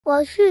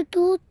我是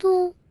嘟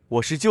嘟，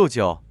我是舅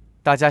舅，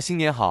大家新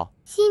年好，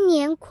新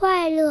年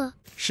快乐。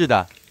是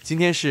的，今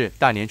天是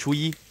大年初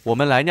一，我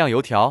们来酿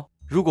油条。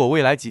如果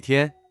未来几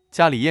天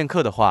家里宴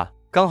客的话，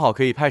刚好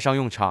可以派上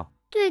用场。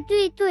对，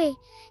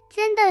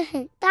真的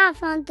很大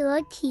方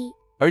得体，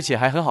而且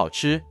还很好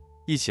吃，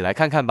一起来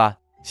看看吧。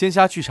鲜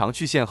虾去肠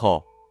去线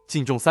后，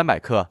净重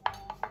300克，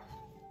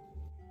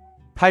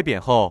拍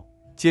扁后，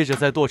接着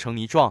再剁成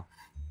泥状。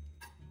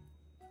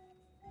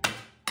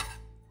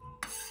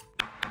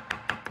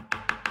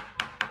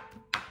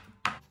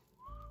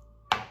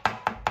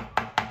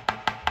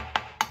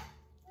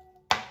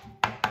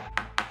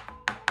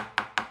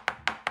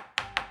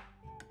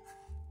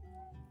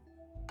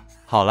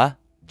好了，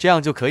这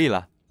样就可以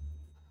了。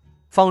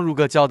放入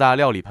个较大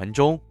料理盆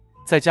中，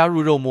再加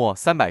入肉末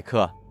300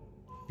克，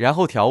然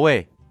后调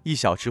味1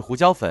小匙胡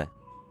椒粉，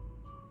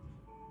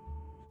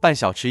半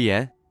小匙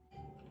盐，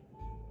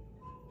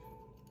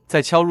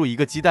再敲入1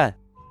个鸡蛋，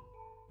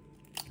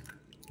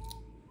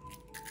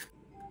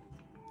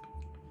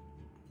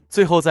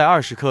最后再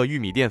20克玉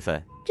米淀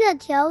粉。这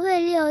调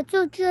味料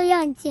就这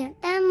样简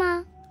单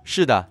吗？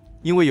是的，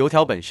因为油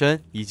条本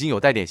身已经有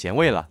带点咸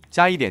味了，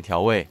加一点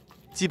调味，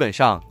基本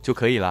上就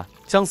可以了。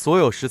将所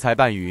有食材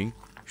拌匀，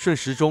顺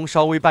时钟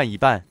稍微拌一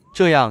拌，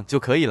这样就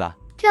可以了。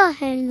这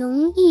很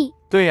容易。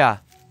对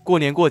呀，过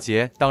年过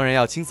节当然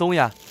要轻松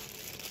呀。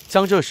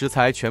将这食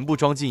材全部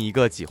装进一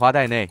个挤花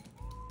袋内，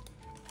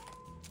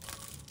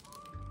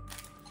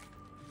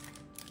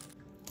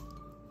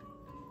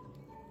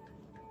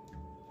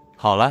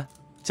好了，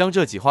将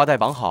这挤花袋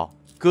绑好，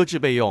搁置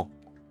备用。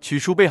取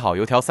出备好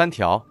油条3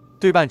条，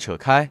对半扯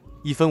开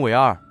，1分为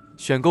2。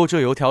选购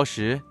这油条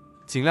时，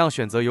尽量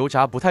选择油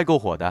炸不太够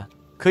火的，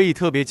可以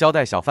特别交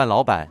代小贩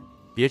老板，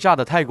别炸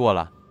得太过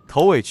了。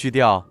头尾去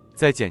掉，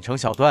再剪成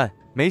小段，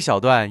每小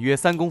段约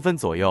3公分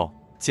左右。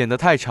剪得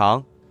太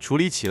长，处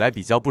理起来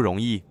比较不容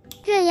易。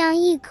这样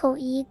一口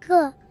一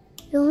个，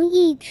容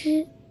易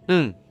吃。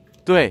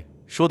对，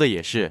说的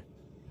也是。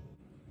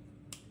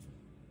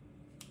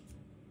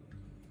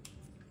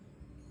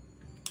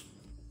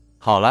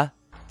好了，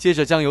接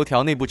着将油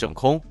条内部整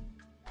空，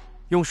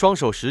用双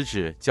手食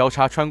指交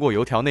叉穿过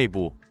油条内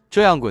部，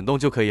这样滚动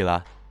就可以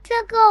了。这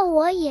个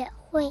我也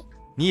会。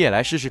你也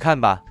来试试看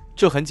吧，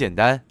这很简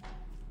单。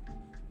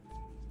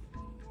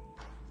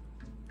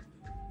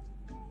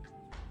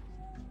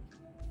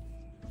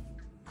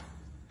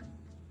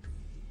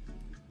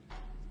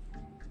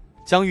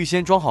将预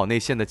先装好内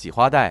馅的挤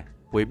花袋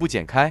尾部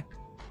剪开，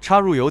插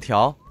入油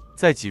条，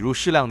再挤入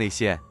适量内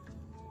馅。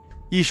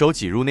一手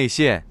挤入内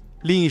馅，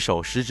另一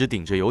手食指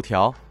顶着油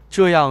条，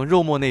这样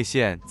肉末内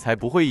馅才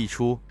不会溢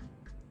出。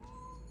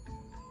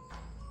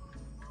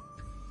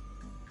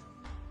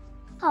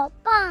好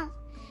棒，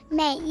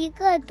每一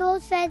个都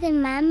塞得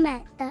满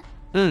满的。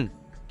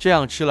这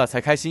样吃了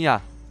才开心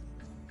呀。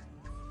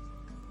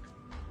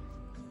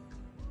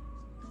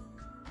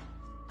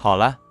好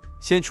了，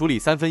先处理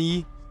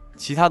1/3，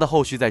其他的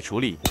后续再处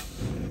理。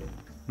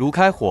炉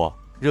开火，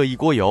热一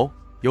锅油，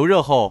油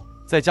热后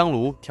再将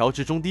炉调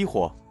至中低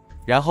火，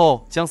然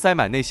后将塞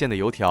满内馅的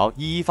油条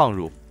一一放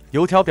入。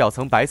油条表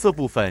层白色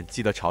部分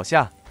记得朝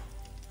下。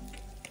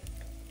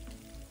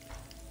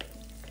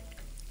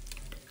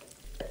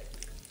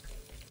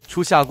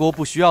初下锅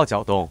不需要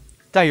搅动，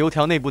待油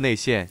条内部内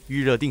馅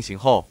预热定型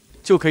后，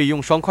就可以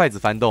用双筷子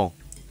翻动。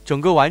整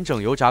个完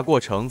整油炸过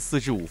程4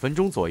至5分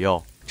钟左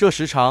右，这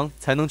时长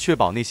才能确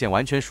保内馅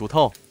完全熟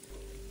透。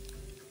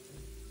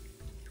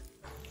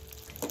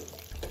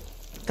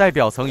待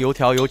表层油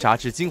条油炸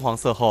至金黄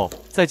色后，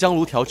再将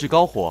炉调至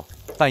高火，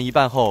拌一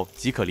拌后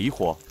即可离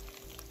火。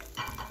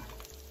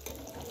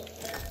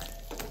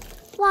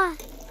哇，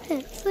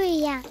很脆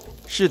呀！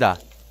是的，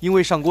因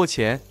为上锅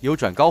前有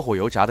转高火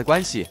油炸的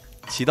关系，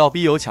起到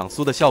逼油抢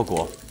酥的效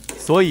果，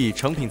所以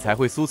成品才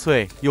会酥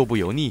脆又不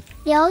油腻。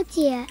了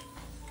解。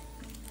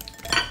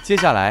接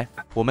下来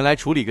我们来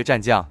处理个蘸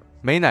酱，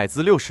美乃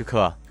滋60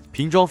克，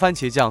瓶装番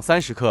茄酱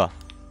30克，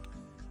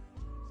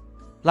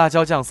辣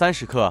椒酱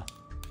30克，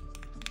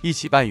一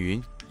起拌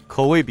匀。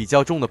口味比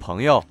较重的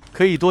朋友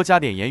可以多加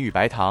点盐与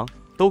白糖，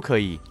都可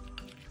以。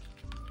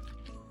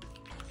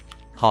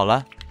好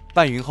了，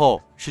拌匀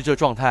后是这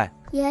状态，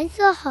颜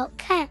色好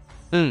看。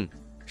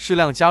适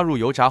量加入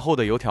油炸后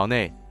的油条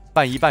内，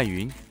拌一拌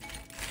匀。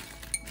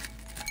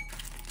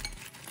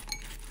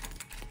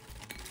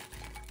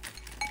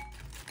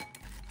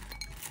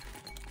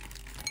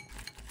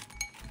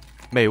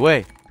美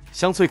味、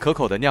香脆可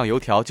口的酿油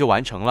条就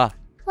完成了。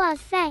哇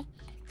塞，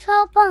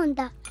超棒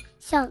的，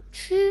想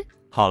吃。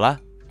好了，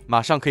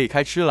马上可以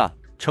开吃了，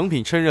成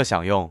品趁热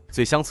享用，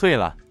最香脆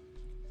了。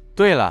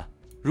对了，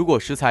如果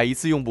食材一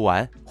次用不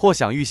完，或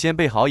想预先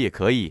备好也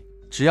可以，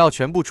只要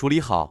全部处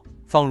理好，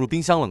放入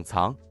冰箱冷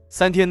藏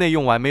，3天内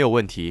用完没有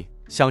问题。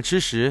想吃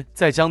时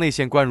再将内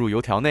馅灌入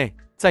油条内，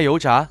再油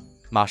炸，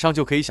马上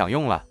就可以享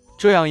用了。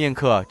这样宴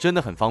客真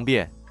的很方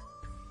便。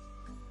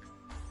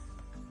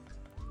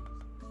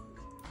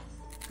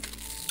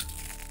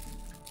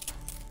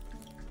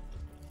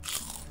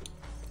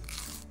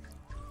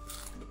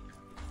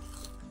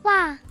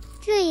哇，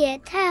这也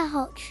太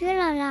好吃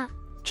了啦！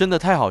真的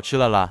太好吃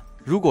了啦！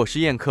如果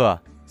是宴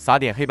客，撒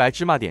点黑白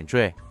芝麻点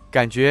缀，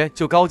感觉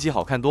就高级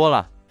好看多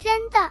了。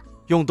真的，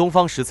用东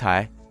方食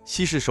材，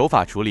西式手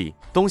法处理，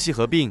东西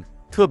合并，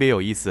特别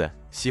有意思。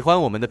喜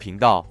欢我们的频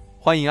道，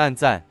欢迎按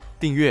赞、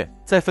订阅，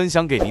再分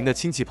享给您的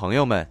亲戚朋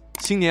友们。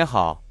新年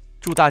好，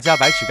祝大家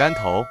百尺竿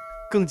头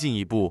更进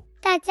一步，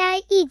大家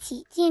一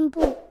起进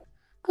步，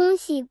恭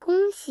喜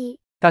恭喜！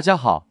大家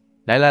好，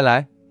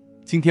来，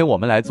今天我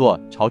们来做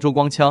潮州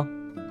光锵，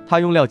它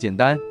用料简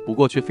单，不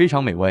过却非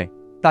常美味，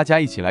大家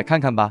一起来看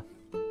看吧。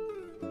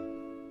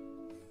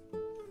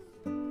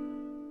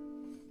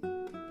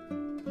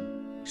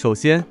首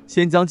先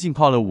将浸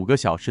泡了5个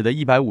小时的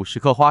150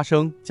克花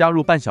生加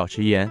入半小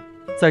匙盐，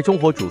在中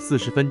火煮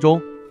40分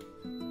钟。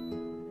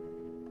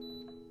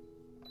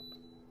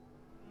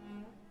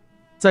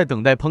在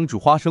等待烹煮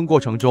花生过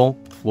程中，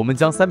我们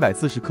将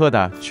340克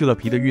的去了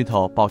皮的芋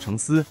头爆成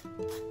丝，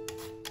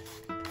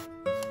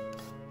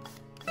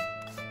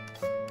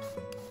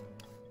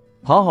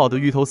刨好的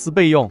芋头丝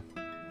备用。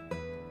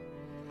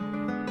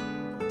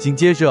紧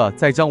接着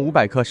再将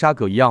500克沙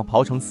葛一样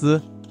刨成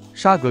丝。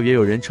沙葛也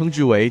有人称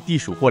之为地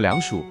薯或凉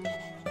薯，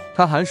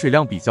它含水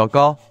量比较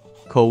高，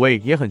口味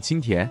也很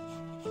清甜。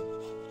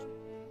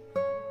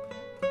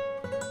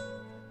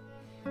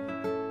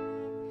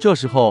这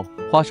时候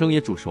花生也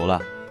煮熟了，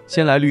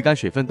先来滤干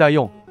水分待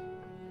用。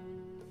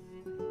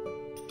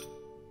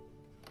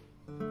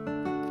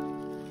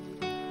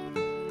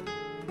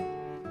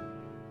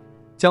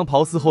将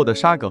刨丝后的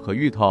沙葛和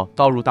芋头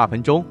倒入大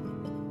盆中，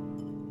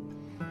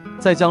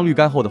再将滤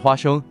干后的花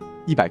生、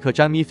100克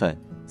粘米粉、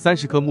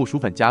30克木薯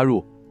粉加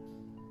入，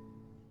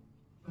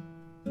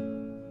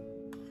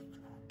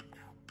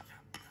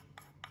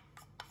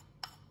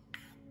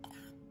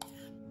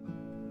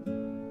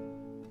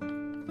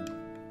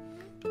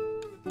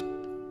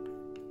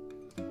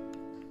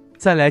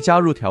再来加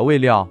入调味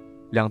料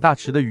2大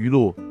匙的鱼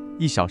露、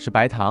1小匙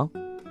白糖，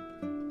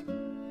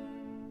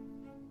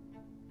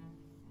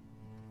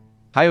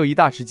还有1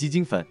大匙鸡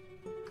精粉，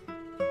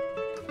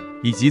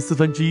以及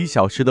1/4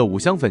小匙的五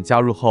香粉加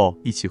入后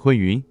一起混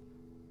匀。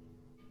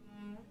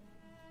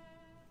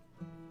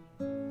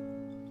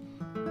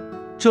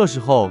这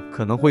时候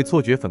可能会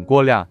错觉粉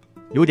过量，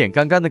有点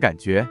干干的感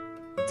觉，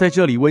在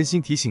这里温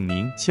馨提醒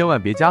您千万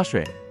别加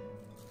水，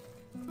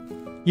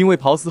因为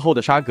刨丝后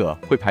的沙葛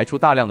会排出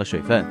大量的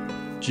水分，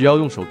只要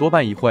用手多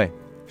拌一会，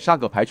沙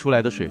葛排出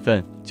来的水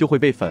分就会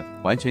被粉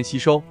完全吸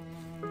收。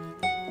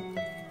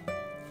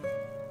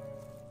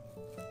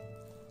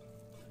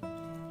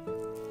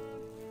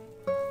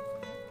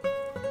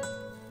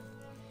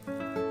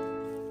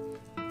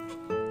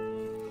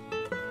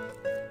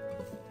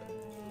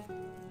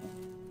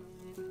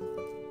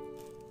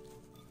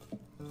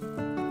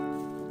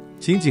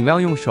请尽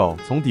量用手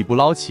从底部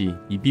捞起，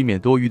以避免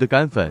多余的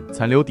干粉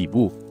残留底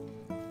部。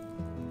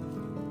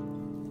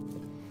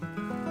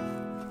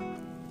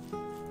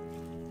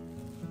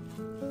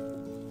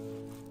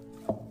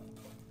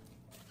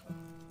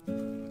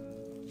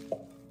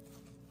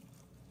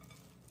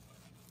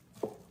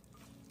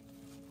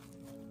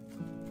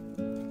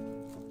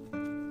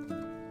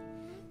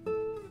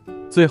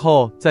最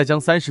后再将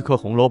30克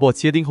红萝卜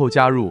切丁后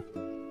加入，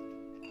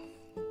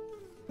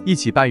一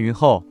起拌匀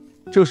后，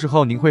这时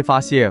候您会发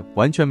现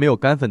完全没有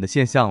干粉的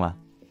现象了。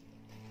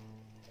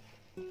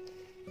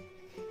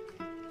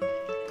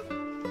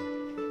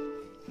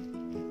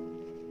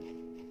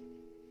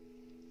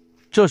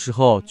这时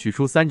候取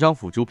出3张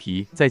腐竹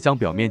皮，再将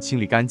表面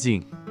清理干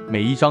净，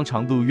每一张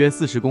长度约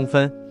40公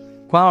分，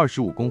宽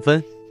25公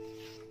分。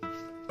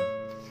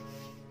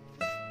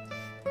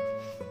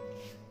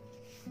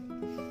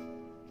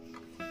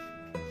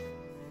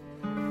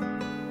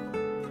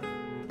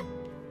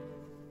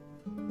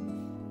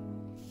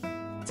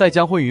再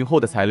将混匀后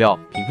的材料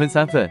平分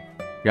3份，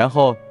然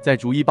后再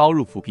逐一包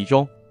入腐皮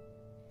中。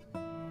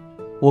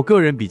我个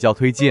人比较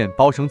推荐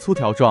包成粗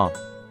条状，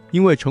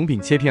因为成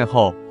品切片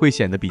后会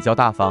显得比较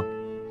大方。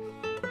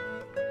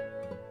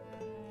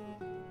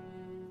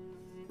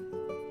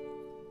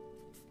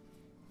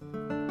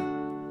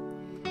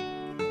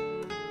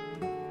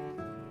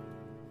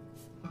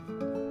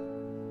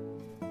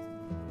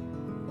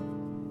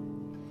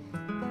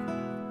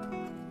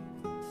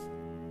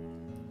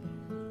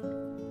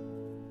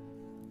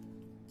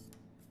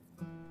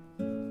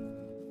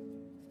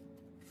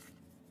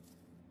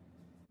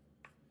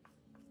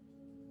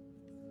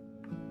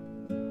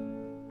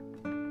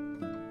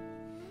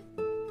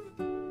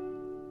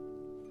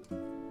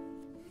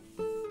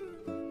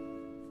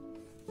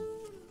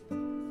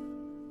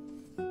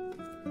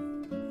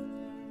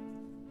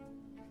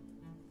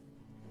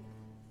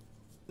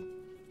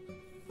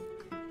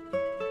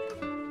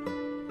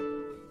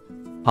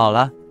好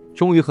了，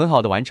终于很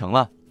好的完成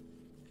了。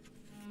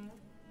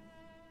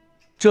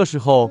这时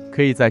候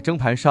可以在蒸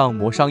盘上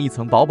抹上一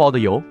层薄薄的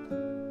油，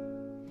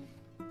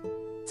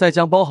再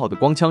将包好的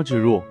光腔置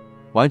入。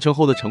完成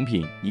后的成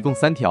品一共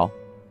3条，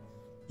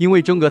因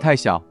为蒸格太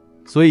小，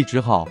所以只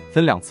好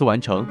分2次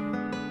完成。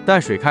待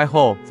水开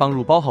后，放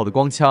入包好的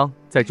光腔，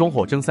在中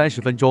火蒸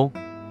30分钟。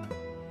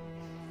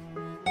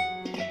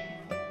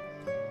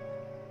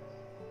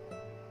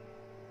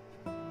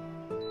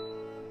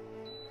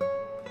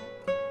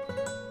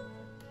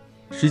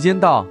时间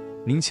到，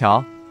您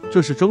瞧，这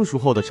是蒸熟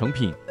后的成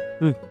品。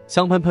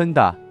香喷喷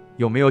的，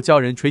有没有叫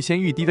人垂涎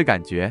欲滴的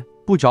感觉？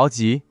不着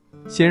急，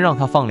先让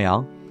它放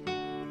凉。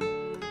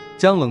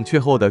将冷却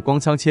后的光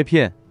枪切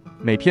片，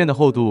每片的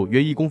厚度约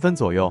1公分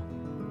左右。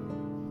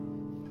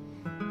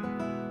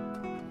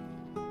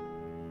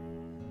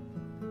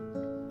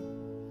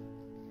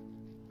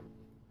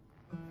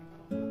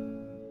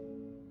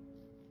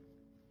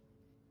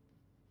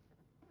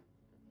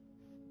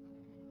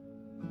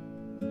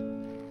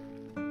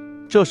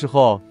这时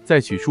候再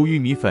取出玉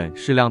米粉，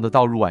适量的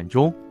倒入碗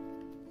中。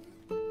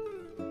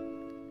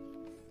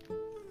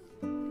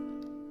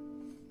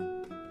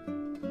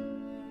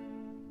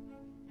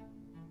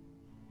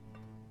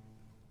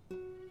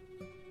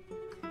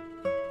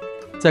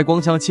在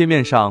光枪切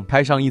面上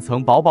拍上一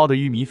层薄薄的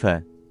玉米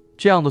粉，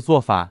这样的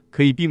做法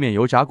可以避免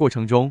油炸过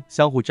程中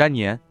相互粘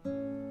黏，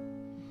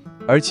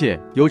而且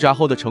油炸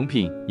后的成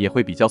品也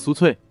会比较酥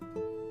脆。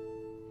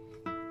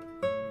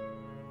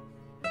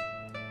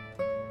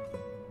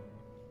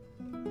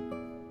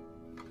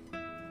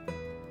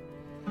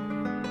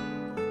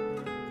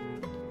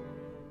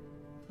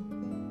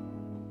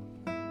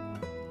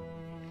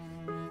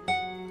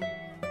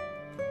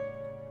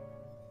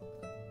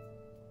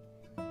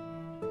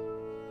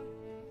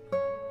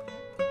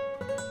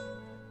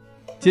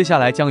接下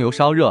来将油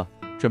烧热，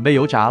准备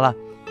油炸了。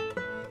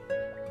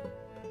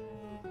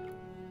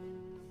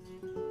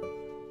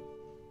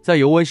在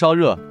油温烧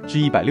热至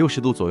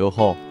160度左右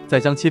后，再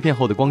将切片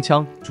后的光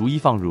枪逐一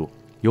放入。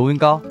油温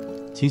高，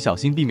请小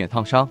心避免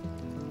烫伤。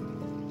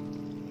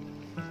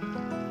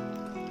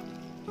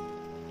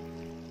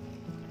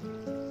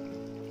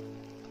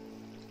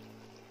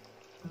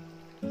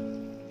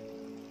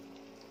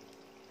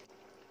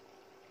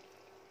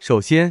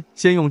首先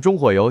用中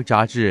火油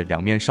炸至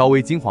两面稍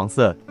微金黄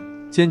色。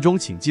煎中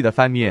请记得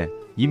翻面，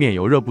以免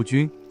油热不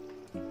均。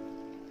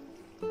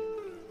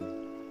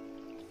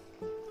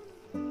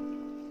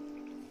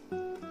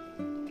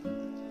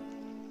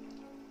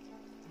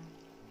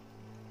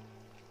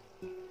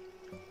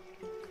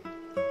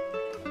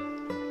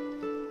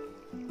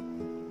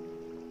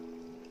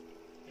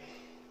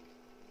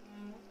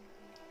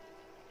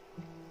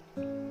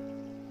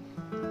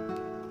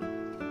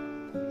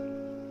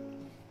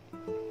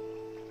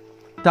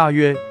大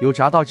约油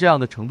炸到这样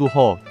的程度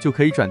后，就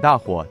可以转大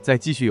火，再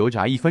继续油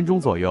炸1分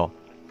钟左右。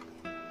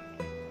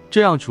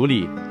这样处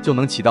理就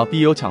能起到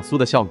逼油抢酥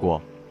的效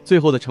果，最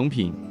后的成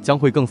品将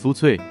会更酥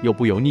脆又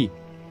不油腻。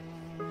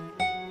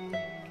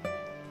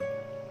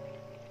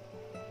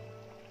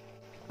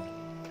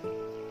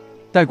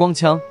待光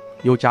枪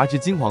油炸至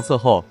金黄色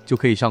后，就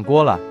可以上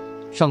锅了。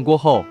上锅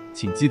后，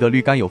请记得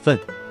滤干油分。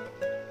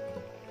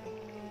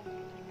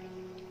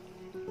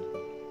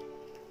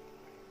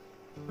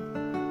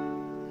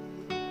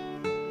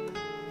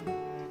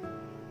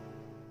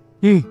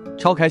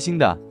超开心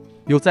的，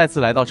又再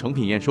次来到成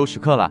品验收时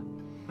刻了。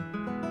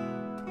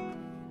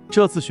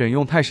这次选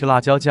用泰式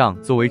辣椒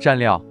酱作为蘸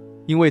料，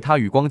因为它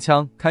与光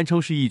枪堪称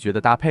是一绝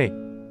的搭配。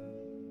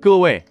各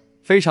位，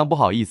非常不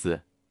好意思，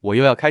我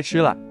又要开吃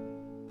了。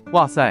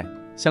哇塞，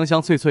香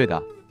香脆脆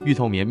的，芋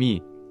头绵密，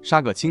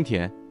沙葛清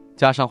甜，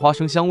加上花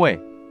生香味，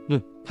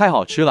太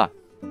好吃了。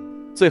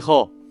最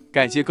后，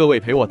感谢各位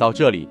陪我到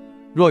这里，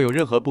若有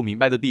任何不明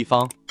白的地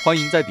方，欢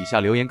迎在底下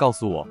留言告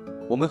诉我，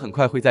我们很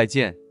快会再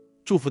见。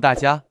祝福大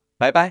家，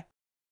拜拜。